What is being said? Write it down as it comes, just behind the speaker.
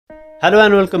Hello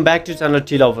and welcome back to channel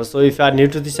Tea Lover. So if you are new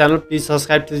to this channel, please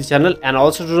subscribe to the channel and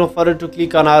also do not forget to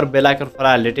click on our bell icon for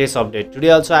our latest update. Today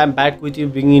also I am back with you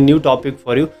bringing a new topic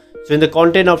for you. So in the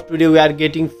content of today we are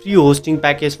getting free hosting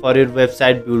package for your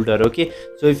website builder. Okay,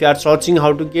 so if you are searching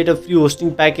how to get a free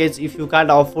hosting package, if you can't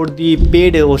afford the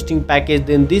paid hosting package,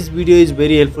 then this video is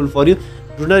very helpful for you.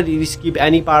 Do not skip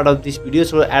any part of this video.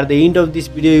 So at the end of this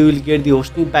video you will get the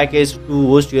hosting package to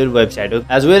host your website, okay?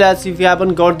 As well as if you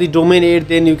haven't got the domain yet,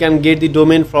 then you can get the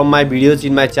domain from my videos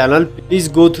in my channel. Please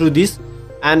go through this.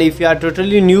 And if you are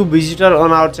totally new visitor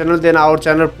on our channel, then our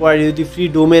channel provides you the free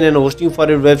domain and hosting for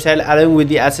your website along with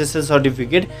the SSL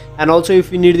certificate. And also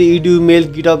if you need the edu mail,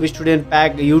 GitHub student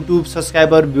pack, YouTube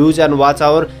subscriber views and watch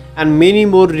hour and many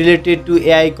more related to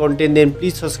AI content, then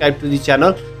please subscribe to the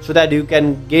channel so that you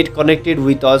can get connected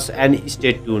with us and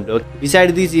stay tuned. Okay?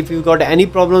 Besides this, if you got any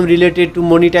problem related to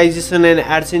monetization and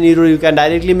AdSense error, you can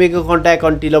directly make a contact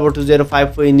on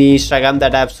tlover2054 in the Instagram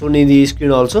that I have shown in the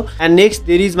screen also. And next,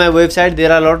 there is my website.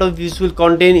 There are a lot of useful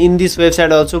content in this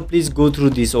website also. Please go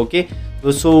through this, okay?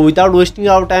 So without wasting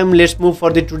our time, let's move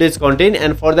for the today's content.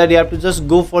 And for that you have to just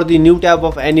go for the new tab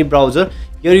of any browser.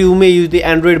 Here you may use the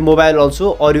Android mobile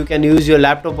also, or you can use your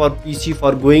laptop or PC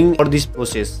for going for this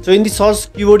process. So in the source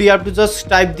keyword you have to just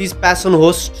type this Passion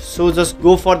Host. So just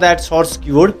go for that source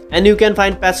keyword and you can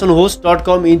find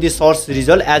passionhost.com in the source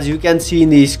result as you can see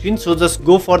in the screen. So just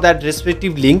go for that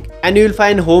respective link and you will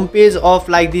find home page of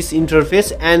like this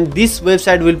interface, and this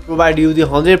website will provide you the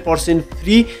 100%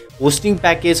 free hosting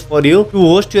package for you to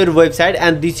host your website,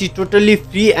 and this is totally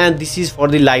free and this is for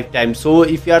the lifetime. So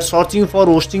if you are searching for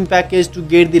hosting package to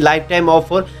get the lifetime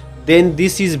offer, then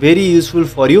this is very useful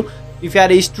for you. If you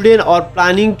are a student or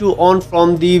planning to earn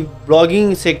from the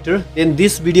blogging sector, then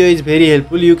this video is very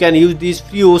helpful. You can use this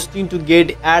free hosting to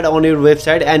get ad on your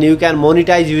website and you can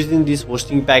monetize using this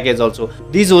hosting package also.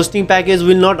 This hosting package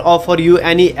will not offer you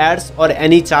any ads or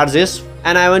any charges.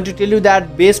 And I want to tell you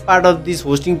that best part of this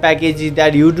hosting package is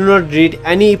that you do not need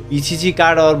any PCC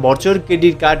card or virtual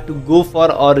credit card to go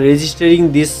for or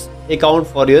registering this account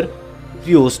for your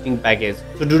free hosting package.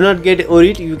 So do not get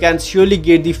worried, you can surely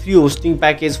get the free hosting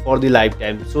package for the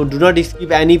lifetime. So do not skip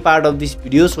any part of this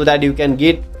video so that you can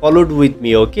get followed with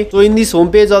me, okay? So in this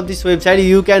homepage of this website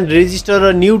you can register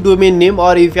a new domain name,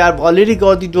 or if you have already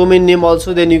got the domain name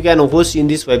also, then you can host in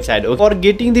this website, okay? For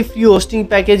getting the free hosting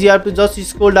package you have to just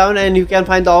scroll down and you can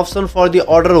find the option for the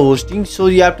order hosting. So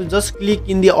you have to just click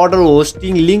in the order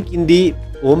hosting link in the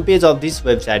homepage of this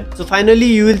website. So finally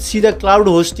you will see the cloud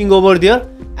hosting over there,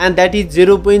 and that is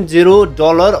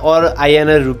 $0.0 or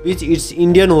INR rupees. It's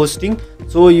Indian hosting.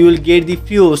 So you will get the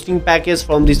free hosting package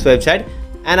from this website,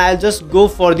 and I'll just go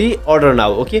for the order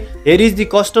now, okay? Here is the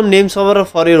custom name server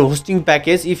for your hosting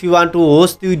package. If you want to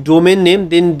host the domain name,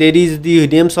 then there is the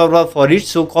name server for it.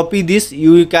 So copy this,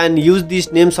 you can use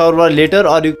this name server later,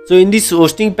 or so in this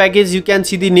hosting package you can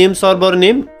see the name server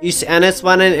name is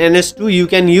NS1 and NS2. You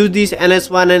can use this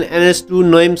NS1 and NS2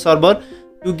 name server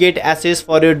to get access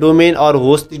for your domain or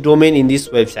host the domain in this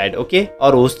website, okay,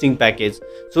 or hosting package.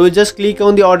 So just click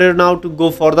on the order now to go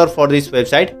further for this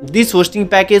website. This hosting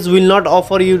package will not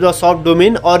offer you the soft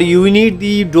domain, or you need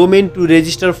the domain to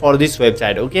register for this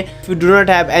website, okay? If you do not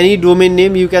have any domain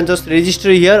name, you can just register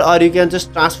here, or you can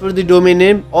just transfer the domain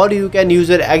name, or you can use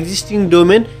your existing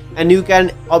domain and you can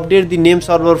update the name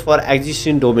server for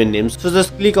existing domain names. So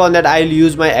just click on that. I'll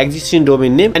use my existing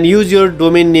domain name and use your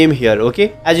domain name here,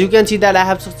 okay? As you can see that I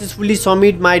have successfully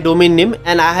submitted my domain name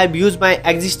and I have used my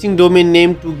existing domain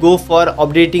name to go for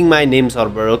updating my name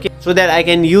server, okay, so that I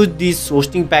can use this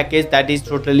hosting package that is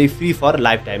totally free for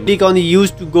lifetime. Click on the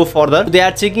use to go further. They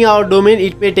are checking our domain.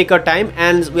 It may take a time,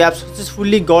 and we have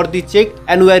successfully got the check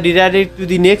and we are redirected to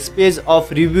the next page of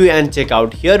review and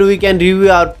checkout. Here we can review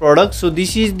our product. So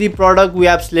this is the product we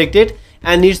have selected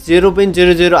and it's $0.00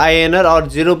 INR or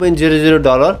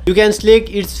 $0.00. You can select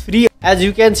it's free. As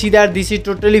you can see that this is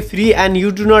totally free and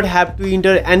you do not have to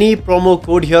enter any promo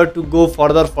code here to go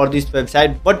further for this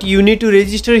website, but you need to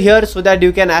register here so that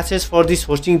you can access for this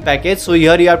hosting package. So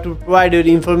here you have to provide your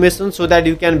information so that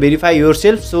you can verify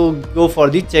yourself. So go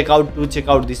for the checkout to check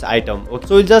out this item, okay?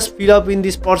 So just fill up in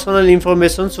this personal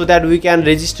information so that we can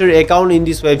register account in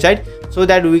this website so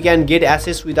that we can get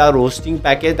access with our hosting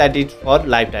package that is for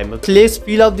lifetime, okay? So let's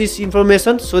fill up this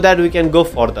information so that we can go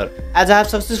further. As I have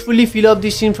successfully filled up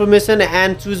this information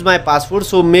and choose my password,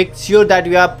 so make sure that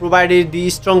you have provided the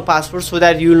strong password so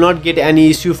that you will not get any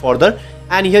issue further.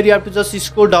 and here you have to just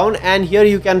scroll down, and here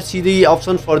you can see the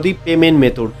option for the payment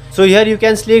method. So here you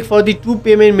can select for the two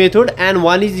payment method, and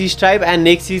one is Stripe and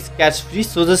next is cash free.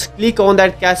 So just click on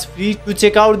that cash free to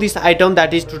check out this item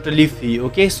that is totally free.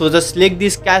 Okay, so just select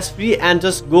this cash free and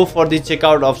just go for the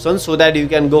checkout option so that you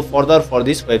can go further for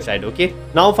this website. Okay,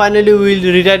 now finally we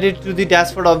will redirect to the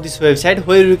dashboard of this website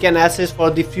where you can access for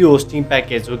the free hosting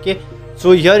package. Okay,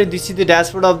 so here this is the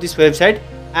dashboard of this website,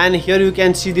 and here you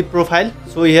can see the profile.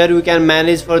 So here you can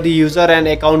manage for the user and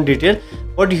account detail,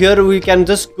 but here we can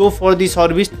just go for the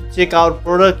service to check our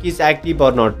product is active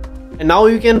or not. And now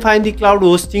you can find the cloud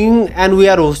hosting, and we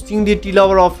are hosting the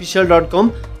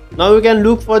tillhourofficial.com. Now you can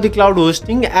look for the cloud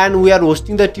hosting, and we are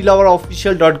hosting the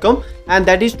tillhourofficial.com, and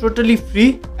that is totally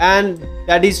free, and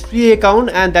that is free account,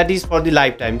 and that is for the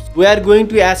lifetime. We are going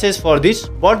to access for this,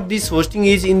 but this hosting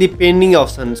is in the pending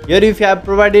options. Here if you have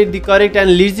provided the correct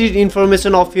and legit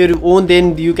information of your own,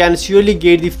 then you can surely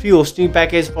get the free hosting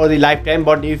package for the lifetime.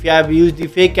 But if you have used the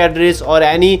fake address or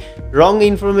any wrong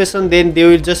information, then they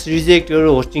will just reject your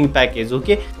hosting package.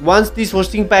 Okay, once this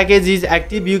hosting package is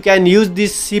active, you can use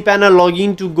this cPanel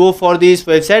login to go for this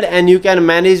website, and you can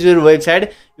manage your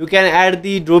website. You can add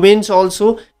the domains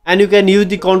also, and you can use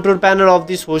the control panel of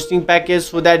this hosting package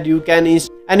so that you can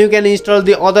install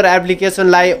the other application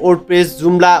like WordPress,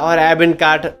 Joomla or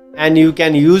Avantcart, and you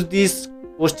can use this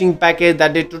hosting package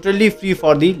that is totally free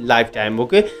for the lifetime.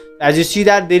 Okay, as you see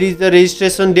that there is the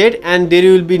registration date, and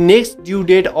there will be next due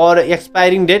date or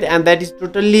expiring date, and that is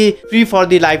totally free for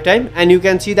the lifetime. And you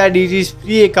can see that it is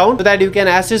free account so that you can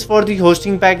access for the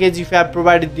hosting package if you have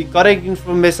provided the correct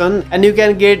information, and you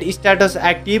can get status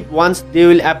active once they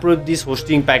will approve this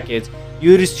hosting package.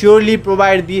 You will surely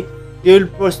provide the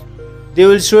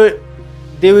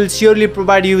they will surely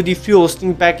provide you the free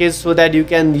hosting package so that you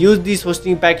can use this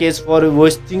hosting package for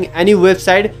hosting any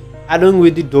website along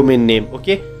with the domain name.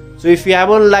 Okay, so if you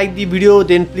haven't liked the video,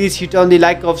 then please hit on the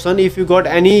like option. If you got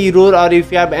any error or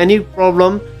if you have any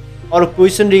problem or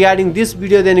question regarding this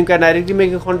video, then you can directly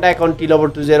make a contact on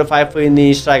tillhour2054 in the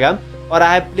Instagram, or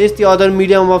I have placed the other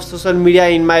medium of social media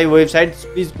in my website.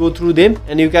 Please go through them,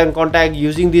 and you can contact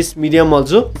using this medium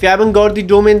also. If you haven't got the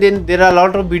domain, then there are a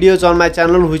lot of videos on my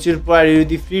channel which will provide you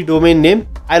the free domain name.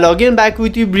 I'll again back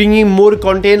with you bringing more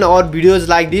content or videos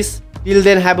like this. Till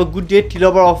then, have a good day.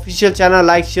 Tillhour official channel,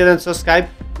 like, share and subscribe.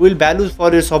 Will value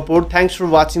for your support. Thanks for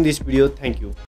watching this video. Thank you.